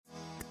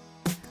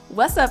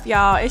What's up,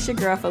 y'all? It's your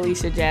girl,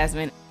 Felicia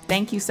Jasmine.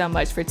 Thank you so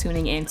much for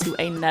tuning in to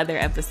another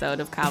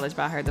episode of College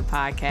by Her, the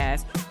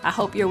podcast. I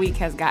hope your week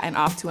has gotten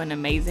off to an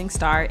amazing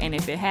start, and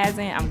if it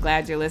hasn't, I'm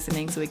glad you're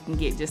listening so it can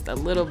get just a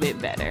little bit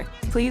better.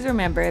 Please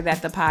remember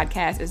that the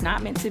podcast is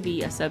not meant to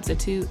be a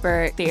substitute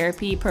for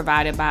therapy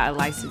provided by a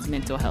licensed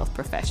mental health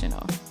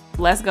professional.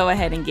 Let's go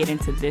ahead and get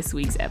into this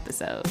week's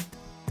episode.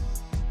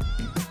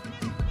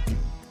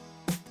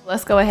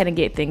 Let's go ahead and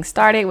get things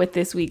started with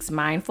this week's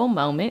mindful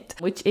moment,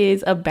 which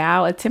is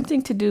about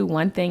attempting to do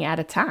one thing at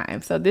a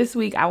time. So this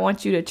week, I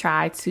want you to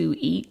try to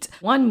eat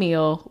one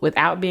meal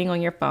without being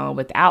on your phone,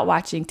 without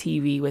watching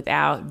TV,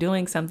 without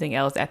doing something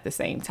else at the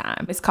same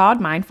time. It's called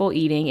mindful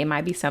eating. It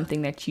might be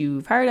something that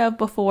you've heard of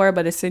before,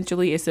 but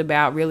essentially it's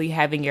about really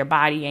having your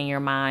body and your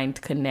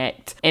mind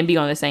connect and be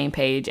on the same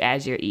page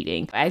as you're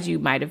eating. As you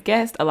might have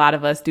guessed, a lot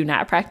of us do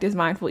not practice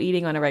mindful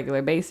eating on a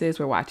regular basis.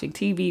 We're watching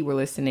TV, we're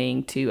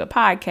listening to a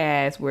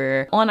podcast, we're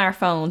on our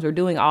phones, we're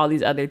doing all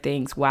these other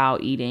things while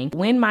eating.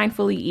 When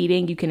mindfully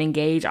eating, you can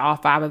engage all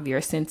 5 of your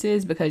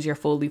senses because you're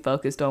fully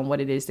focused on what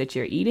it is that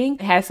you're eating.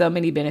 It has so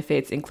many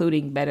benefits,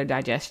 including better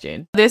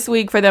digestion. This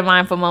week for the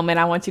mindful moment,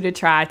 I want you to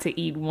try to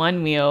eat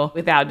one meal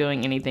without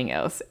doing anything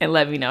else and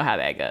let me know how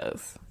that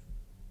goes.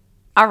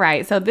 All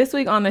right, so this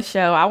week on the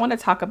show, I want to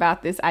talk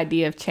about this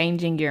idea of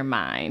changing your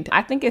mind.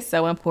 I think it's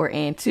so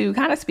important to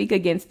kind of speak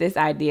against this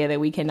idea that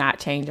we cannot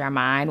change our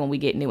mind when we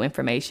get new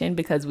information,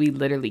 because we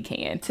literally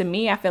can. To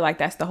me, I feel like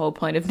that's the whole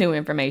point of new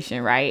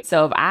information, right?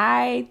 So if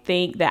I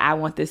think that I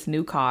want this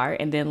new car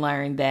and then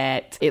learn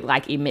that it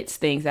emits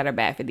things that are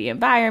bad for the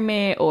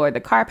environment, or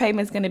the car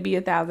payment's going to be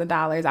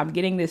 $1,000, I'm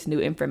getting this new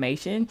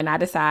information and I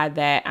decide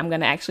that I'm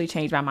going to actually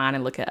change my mind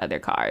and look at other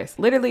cars.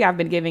 Literally, I've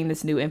been giving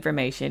this new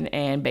information,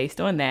 and based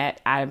on that,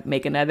 I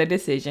make another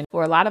decision.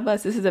 For a lot of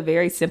us, this is a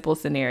very simple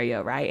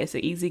scenario, right? It's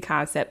an easy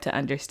concept to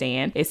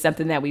understand. It's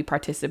something that we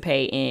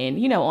participate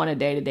in, on a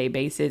day-to-day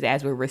basis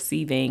as we're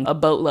receiving a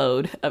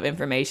boatload of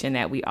information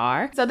that we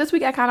are. So this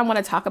week, I kind of want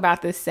to talk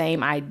about this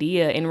same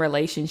idea in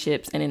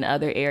relationships and in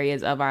other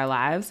areas of our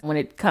lives when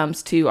it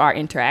comes to our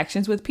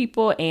interactions with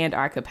people and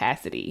our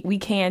capacity. We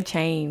can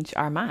change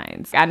our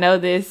minds. I know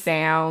this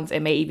sounds, it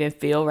may even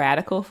feel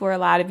radical for a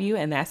lot of you,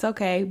 and that's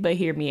okay, but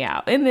hear me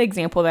out. In the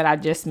example that I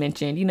just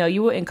mentioned,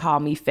 you wouldn't call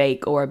me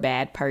fake or a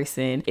bad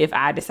person if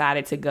I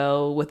decided to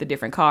go with a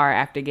different car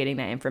after getting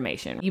that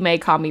information. You may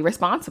call me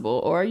responsible,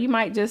 or you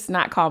might just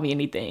not call me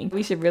anything.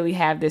 We should really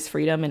have this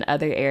freedom in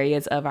other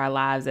areas of our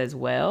lives as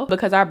well,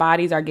 because our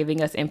bodies are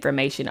giving us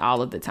information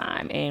all of the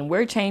time, and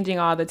we're changing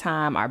all the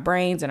time. Our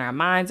brains and our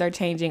minds are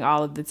changing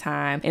all of the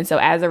time. And so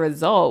as a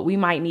result, we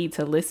might need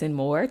to listen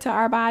more to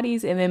our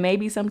bodies, and then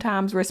maybe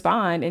sometimes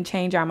respond and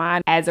change our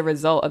mind as a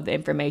result of the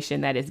information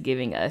that it's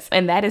giving us.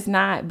 And that is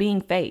not being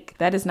fake.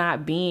 That is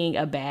not being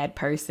a bad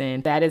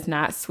person. That is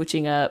not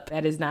switching up.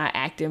 That is not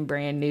acting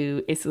brand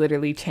new. It's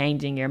literally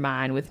changing your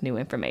mind with new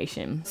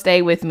information.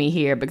 Stay with me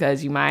here,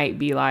 because you might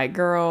be like,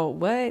 girl,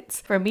 what?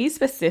 For me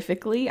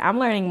specifically, I'm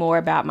learning more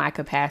about my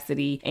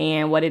capacity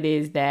and what it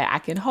is that I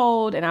can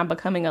hold, and I'm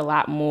becoming a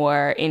lot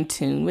more in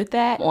tune with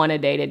that on a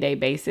day-to-day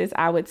basis,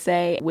 I would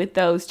say. With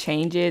those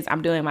changes,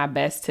 I'm doing my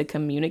best to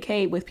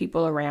communicate with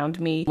people around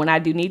me when I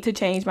do need to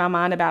change my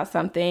mind about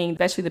something,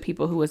 especially the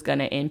people who it's going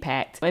to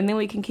impact, and then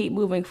we can keep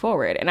moving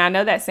forward. And I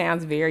know that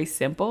sounds very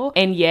simple,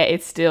 and yet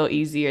it's still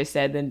easier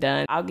said than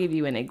done. I'll give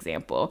you an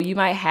example. You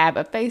might have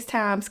a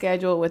FaceTime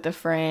scheduled with a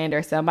friend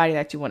or somebody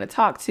that you want to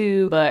talk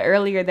to, but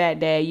earlier that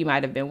day you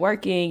might have been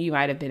working, you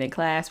might have been in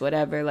class,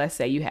 whatever. Let's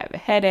say you have a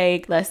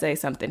headache. Let's say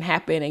something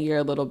happened and you're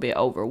a little bit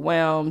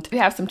overwhelmed. You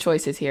have some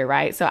choices here,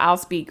 right? So I'll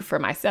speak for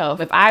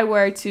myself. If I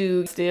were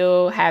to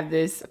still have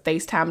this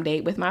FaceTime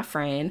date with my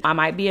friend, I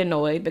might be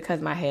annoyed because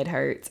my head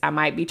hurts. I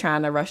might be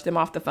trying to rush them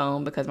off the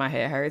phone because my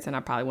head hurts and I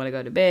probably want to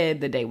go to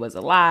bed. The day was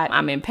a lot.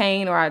 I'm in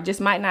pain, or I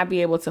just might not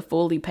be able to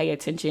fully pay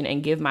attention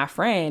and give my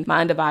friend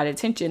my undivided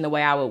attention the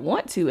way I would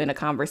want to in a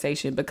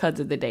conversation because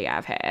of the day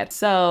I've had.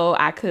 So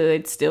I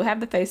could still have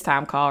the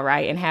FaceTime call,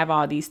 right, and have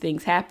all these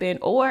things happen,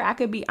 or I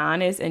could be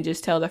honest and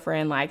just tell the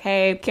friend like,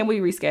 hey, can we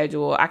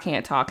reschedule? I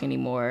can't talk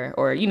anymore,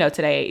 or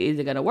today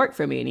isn't going to work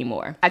for me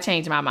anymore. I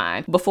changed my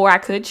mind. Before I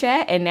could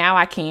chat and now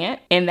I can't,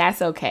 and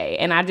that's okay.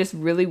 And I just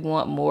really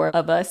want more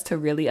of us to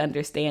really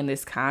understand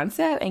this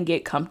concept and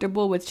get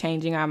comfortable with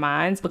changing our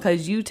minds,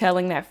 because you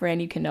telling that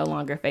friend you can no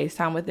longer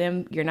FaceTime with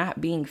them, you're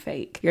not being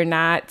fake. You're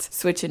not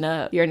switching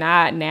up. You're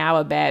not now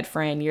a bad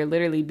friend. You're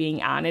literally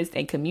being honest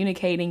and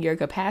communicating your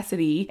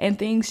capacity, and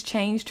things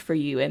changed for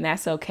you, and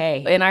that's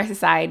okay. In our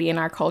society, in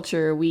our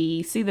culture,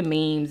 we see the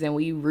memes and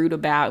we root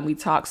about and we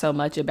talk so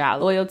much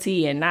about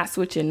loyalty and not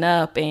switching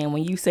up, and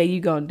when you say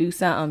you're gonna do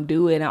something,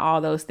 do it, and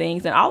all those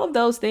things. And all of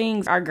those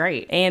things are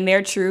great and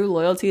they're true.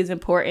 Loyalty is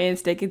important.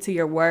 Sticking to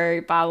your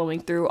word,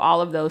 following through,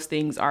 all of those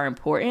things are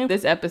important.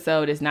 This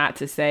episode is not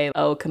to say,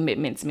 oh,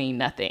 commitments mean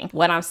nothing.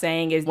 What I'm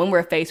saying is when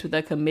we're faced with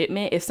a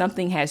commitment, if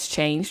something has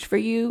changed for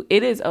you,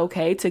 it is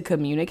okay to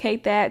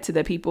communicate that to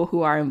the people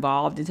who are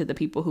involved and to the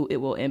people who it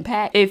will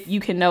impact if you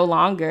can no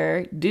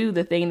longer do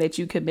the thing that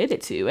you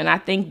committed to. And I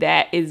think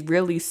that is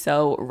really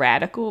so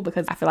radical,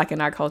 because I feel like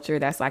in our culture,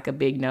 that's like a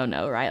big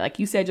no-no, right? Like,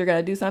 you said you're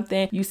going to do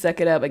something, you suck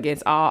it up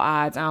against all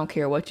odds. I don't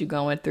care what you're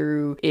going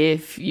through.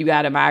 If you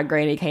got a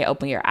migraine and can't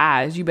open your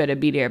eyes, you better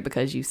be there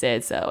because you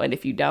said so. And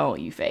if you don't,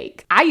 you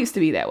fake. I used to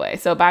be that way.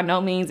 So by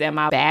no means am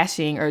I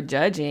bashing or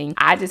judging.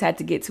 I just had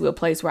to get to a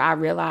place where I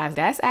realized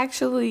that's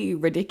actually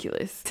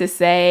ridiculous to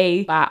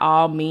say by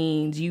all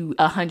means you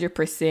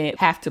 100%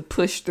 have to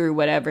push through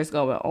whatever's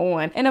going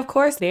on. And of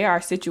course, there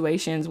are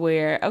situations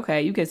where,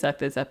 okay, you can suck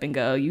this up and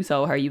go. You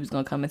told her you was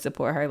going to come and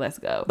support her. Let's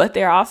go. But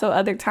there are also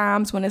other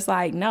times when it's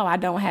like, no, I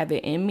don't have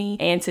it in me.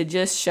 And to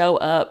just show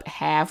up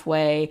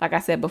halfway, like I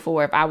said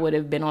before, if I would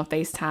have been on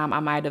FaceTime, I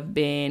might have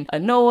been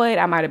annoyed.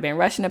 I might have been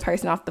rushing the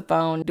person off the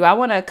phone. Do I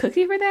want a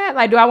cookie for that?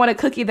 Like, do I want a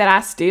cookie that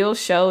I still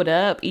showed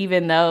up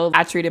even though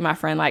I treated my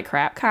friend like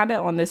crap kind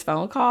of on this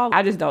phone call?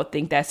 I just don't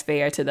think that's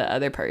fair to the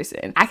other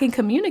person. I can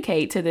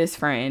communicate to this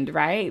friend,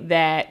 right,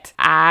 that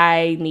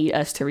I need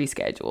us to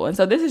reschedule. And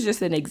so this is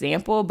just an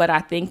example, but I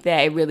think that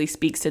it really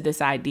speaks to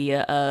this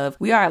idea of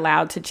we are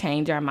allowed to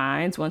change our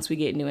minds once we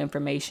get new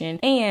information,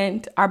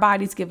 and our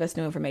bodies give us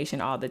new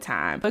information all the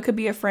time. But it could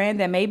be a friend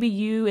that maybe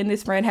you and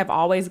this friend have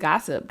always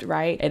gossiped,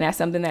 right? And that's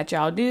something that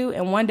y'all do.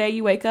 And one day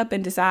you wake up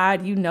and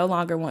decide you no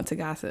longer want to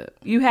gossip.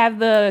 You have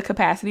the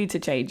capacity to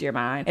change your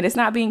mind. And it's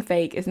not being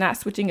fake. It's not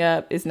switching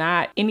up. It's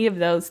not any of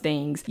those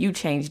things. You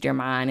changed your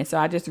mind. And so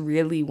I just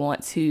really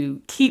want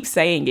to keep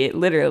saying it.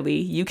 Literally,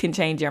 you can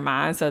change your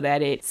mind so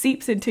that it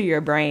seeps into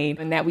your brain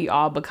and that we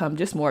all become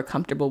just more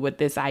comfortable with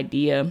this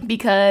idea,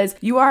 because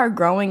you are a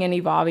growing and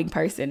evolving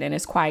person, and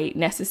it's quite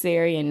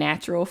necessary and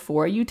natural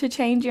for you to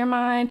change your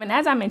mind. And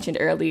as I mentioned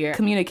earlier,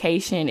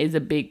 communication is a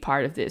big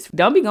part of this.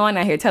 Don't be going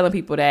out here telling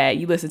people that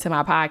you listen to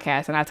my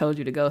podcast and I told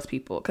you to ghost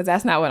people, because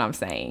that's not what I'm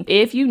saying.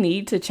 If you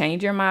need to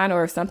change your mind,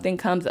 or if something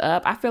comes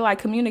up, I feel like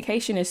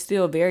communication is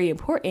still very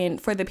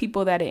important for the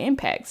people that it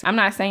impacts. I'm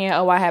not saying,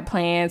 oh, I had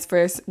plans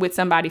with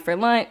somebody for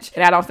lunch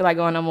and I don't feel like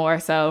going no more,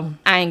 so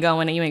I ain't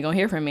going and you ain't gonna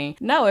hear from me.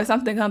 No, if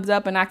something comes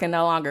up and I can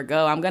no longer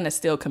go, I'm gonna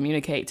still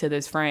communicate to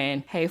this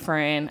friend, hey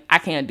friend, I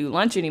can't do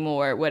lunch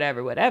anymore,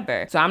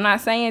 whatever. So I'm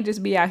not saying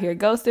just be out here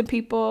ghosting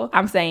people.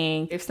 I'm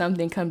saying if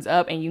something comes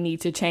up and you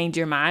need to change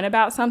your mind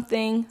about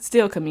something,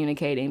 still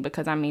communicating,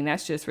 because I mean,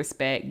 that's just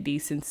respect,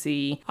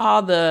 decency,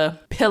 all the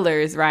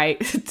pillars, right,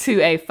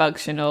 to a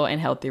functional and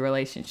healthy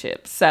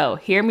relationship. So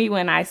hear me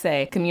when I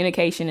say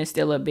communication is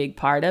still a big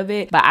part of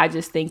it, but I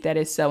just think that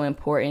it's so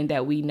important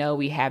that we know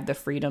we have the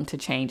freedom to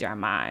change our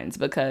minds,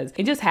 because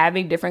in just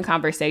having different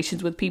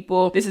conversations with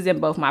people, this is in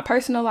both my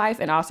personal life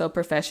and also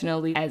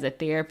professionally as a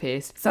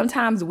therapist,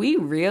 sometimes we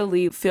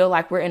really feel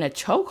like we're in a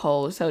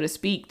chokehold, so to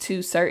speak,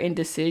 to certain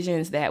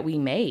decisions that we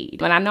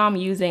made. And I know I'm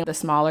using the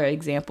smaller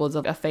examples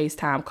of a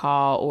FaceTime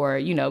call or,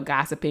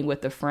 gossiping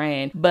with a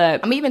friend, but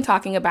I'm even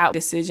talking about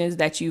decisions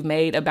that you've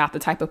made about the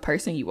type of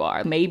person you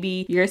are.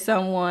 Maybe you're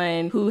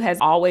someone who has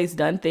always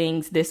done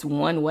things this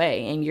one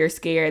way, and you're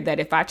scared that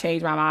if I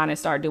change my mind and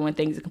start doing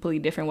things a completely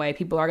different way,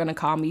 people are going to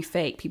call me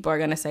fake. People are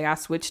going to say I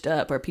switched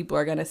up, or people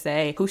are going to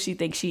say who she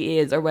thinks she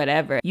is or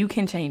whatever. You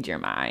can change your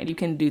mind. You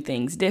can do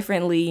things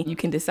differently. You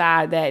can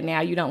decide that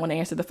now you don't want to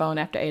answer the phone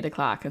after 8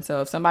 o'clock. And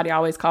so if somebody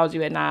always calls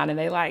you at 9 and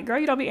they like, girl,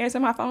 you don't be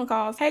answering my phone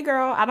calls. Hey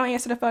girl, I don't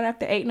answer the phone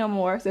after 8 no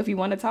more. So if you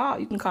want to talk,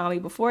 you can call me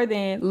before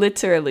then.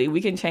 Literally,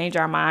 we can change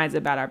our minds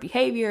about our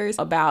behaviors,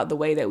 about the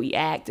way that we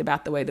act,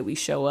 about the way that we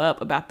show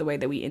up, about the way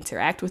that we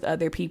interact with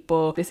other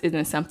people. This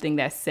isn't something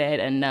that's said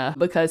enough,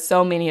 because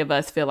so many of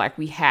us feel like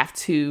we have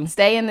to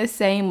stay in the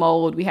same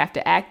mold. We have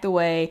to act the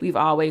way we've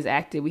always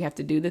acted. We have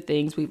to do the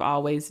things we've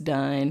always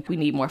done. We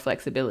need more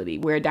flexibility.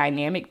 We're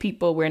dynamic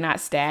people. We're not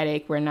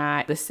static. We're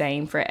not the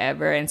same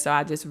forever. And so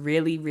I just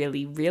really,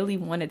 really, really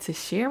wanted to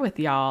share with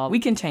y'all, we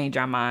can change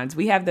our minds.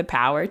 We have the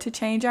power to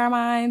change our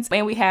minds,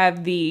 and we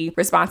have the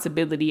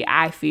responsibility,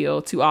 I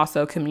feel, to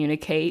also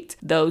communicate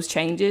those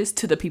changes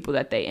to the people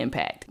that they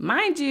impact.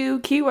 Mind you,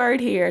 keyword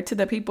here, to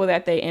the people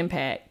that they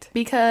impact,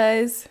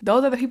 because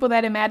those are the people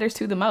that it matters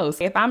to the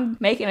most. If I'm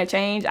making a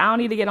change, I don't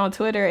need to get on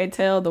Twitter and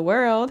tell the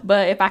world,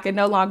 but if I can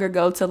no longer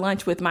go to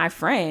lunch with my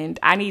friend,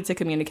 I need to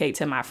communicate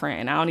to my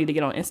friend. I don't need to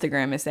get on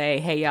Instagram and say,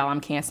 hey y'all,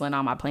 I'm canceling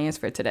all my plans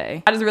for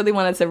today. I just really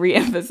wanted to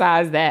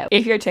reemphasize that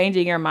if you're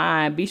changing your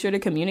mind, be sure to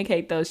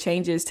communicate those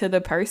changes to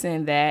the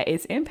person that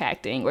it's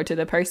impacting, or to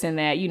the person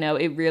that,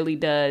 it really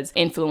does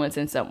influence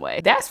in some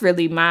way. That's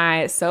really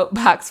my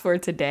soapbox for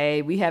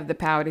today. We have the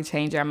power to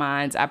change our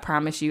minds. I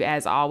promise you,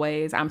 as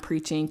always, I'm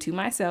preaching to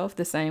myself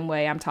the same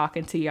way I'm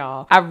talking to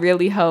y'all. I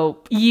really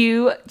hope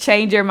you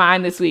change your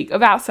mind this week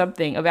about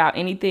something, about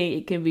anything.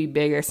 It can be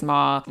big or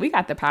small. We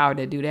got the power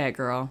to do that,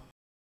 girl.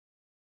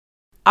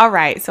 All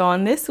right, so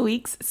on this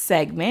week's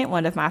segment,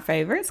 one of my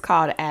favorites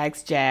called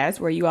Ask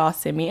Jazz, where you all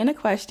send me in a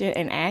question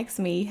and ask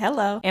me,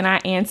 hello, and I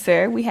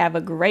answer. We have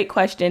a great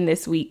question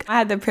this week. I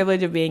had the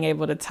privilege of being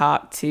able to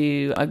talk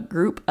to a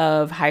group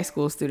of high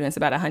school students,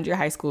 about 100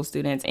 high school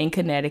students in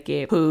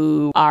Connecticut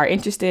who are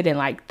interested in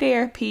like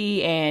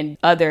therapy and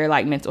other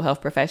like mental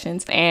health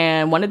professions.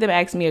 And one of them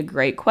asked me a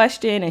great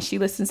question, and she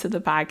listens to the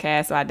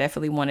podcast, so I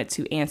definitely wanted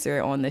to answer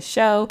it on the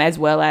show, as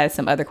well as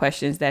some other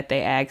questions that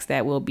they asked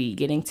that we'll be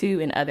getting to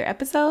in other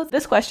episodes.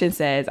 This question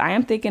says, I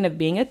am thinking of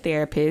being a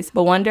therapist,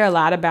 but wonder a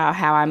lot about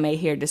how I may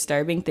hear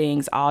disturbing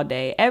things all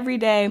day, every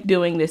day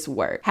doing this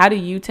work. How do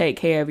you take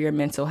care of your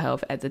mental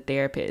health as a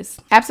therapist?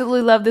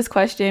 Absolutely love this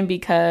question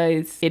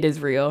because it is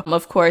real.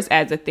 Of course,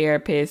 as a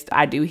therapist,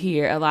 I do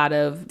hear a lot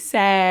of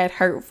sad,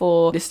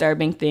 hurtful,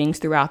 disturbing things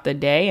throughout the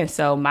day. And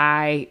so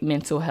my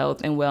mental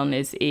health and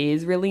wellness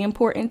is really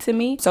important to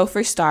me. So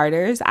for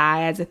starters,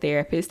 I, as a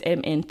therapist,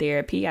 am in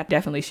therapy. I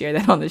definitely shared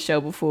that on the show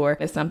before.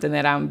 It's something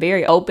that I'm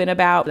very open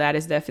about. That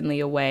is definitely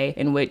a way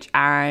in which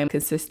I'm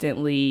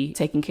consistently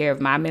taking care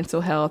of my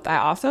mental health. I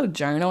also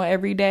journal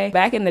every day.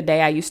 Back in the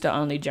day, I used to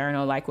only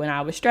journal like when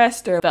I was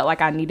stressed or felt like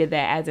I needed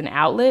that as an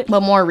outlet.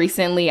 But more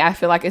recently, I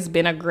feel like it's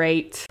been a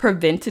great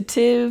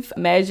preventative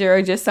measure,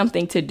 or just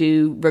something to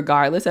do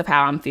regardless of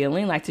how I'm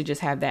feeling, like to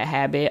just have that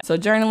habit. So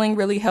journaling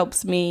really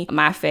helps me,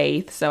 my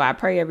faith. So I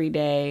pray every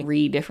day,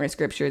 read different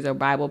scriptures or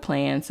Bible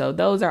plans. So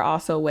those are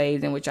also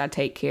ways in which I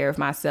take care of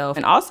myself.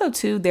 And also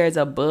too, there's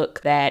a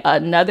book that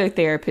another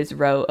therapist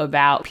wrote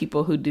about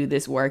people who do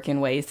this work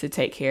and ways to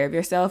take care of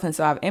yourself. And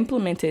so I've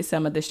implemented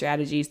some of the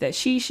strategies that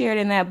she shared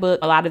in that book.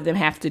 A lot of them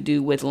have to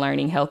do with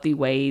learning healthy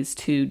ways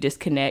to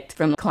disconnect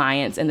from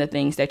clients and the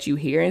things that you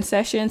hear in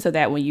session, so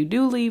that when you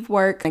do leave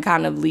work and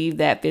kind of leave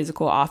that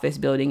physical office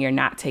building, you're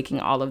not taking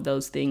all of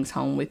those things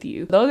home with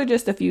you. Those are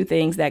just a few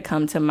things that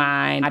come to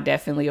mind. I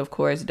definitely, of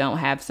course, don't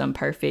have some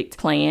perfect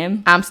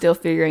plan. I'm still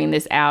figuring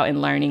this out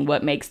and learning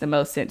what makes the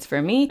most sense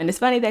for me. And it's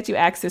funny that you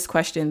asked this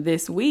question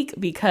this week,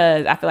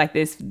 because I feel like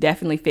this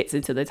definitely fits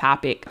into the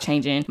topic,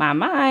 changing my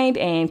mind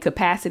and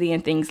capacity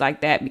and things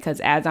like that, because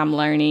as I'm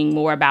learning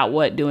more about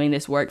what doing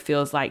this work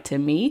feels like to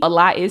me, a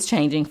lot is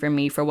changing for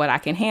me for what I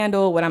can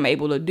handle, what I'm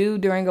able to do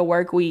during a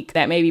work week,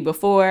 that maybe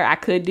before I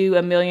could do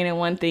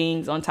 1,000,001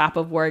 things on top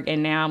of work,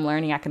 and now I'm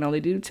learning I can only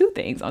do 2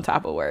 things on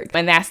top of work.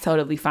 And that's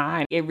totally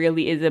fine. It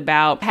really is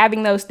about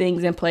having those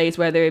things in place,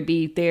 whether it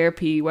be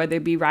therapy, whether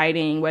it be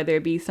writing, whether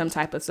it be some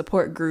type of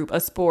support group, a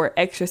sport,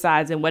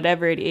 exercise, and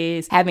whatever it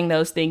is, having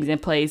those things in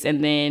place,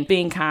 and then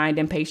being kind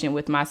and patient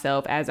with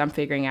myself as I'm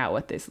figuring out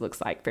what this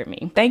looks like for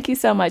me. Thank you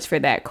so much for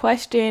that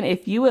question.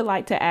 If you would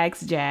like to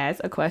ask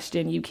Jazz a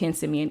question, you can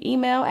send me an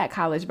email at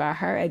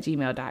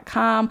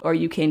collegebyher@gmail.com, or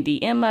you can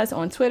DM us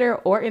on Twitter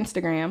or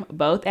Instagram,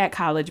 both at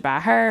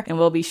collegebyher, and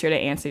we'll be sure to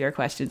answer your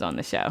questions on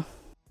the show.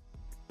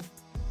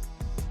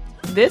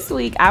 This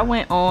week, I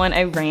went on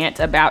a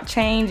rant about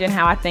change and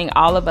how I think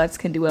all of us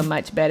can do a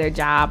much better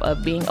job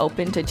of being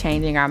open to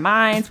changing our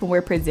minds when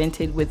we're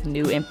presented with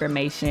new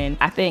information.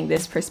 I think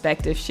this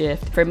perspective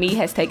shift for me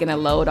has taken a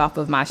load off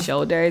of my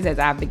shoulders as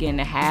I begin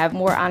to have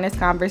more honest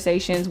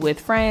conversations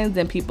with friends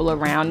and people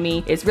around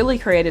me. It's really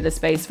created a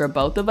space for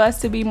both of us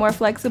to be more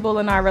flexible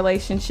in our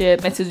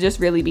relationship and to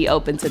just really be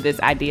open to this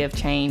idea of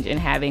change and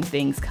having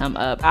things come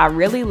up. I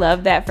really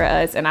love that for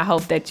us, and I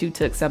hope that you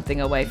took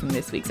something away from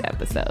this week's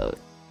episode.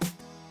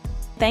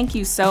 Thank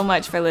you so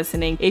much for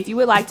listening. If you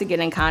would like to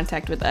get in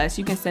contact with us,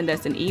 you can send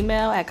us an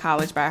email at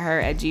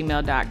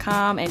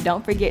collegebyher@gmail.com. And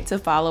don't forget to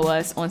follow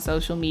us on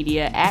social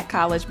media at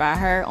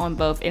collegebyher on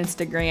both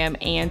Instagram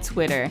and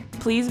Twitter.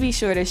 Please be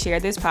sure to share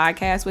this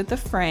podcast with a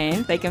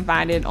friend. They can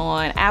find it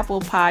on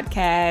Apple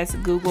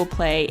Podcasts, Google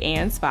Play,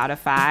 and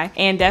Spotify.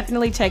 And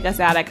definitely check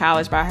us out at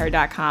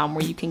collegebyher.com,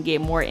 where you can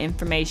get more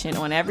information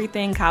on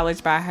everything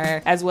College by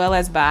Her, as well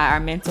as buy our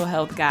mental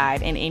health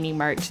guide and any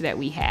merch that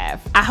we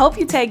have. I hope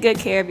you take good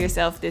care of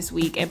yourself this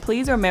week, and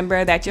please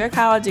remember that your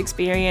college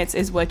experience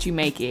is what you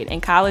make it,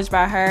 and College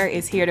by Her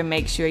is here to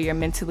make sure you're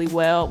mentally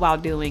well while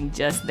doing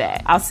just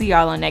that. I'll see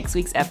y'all on next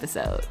week's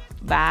episode.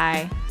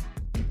 Bye.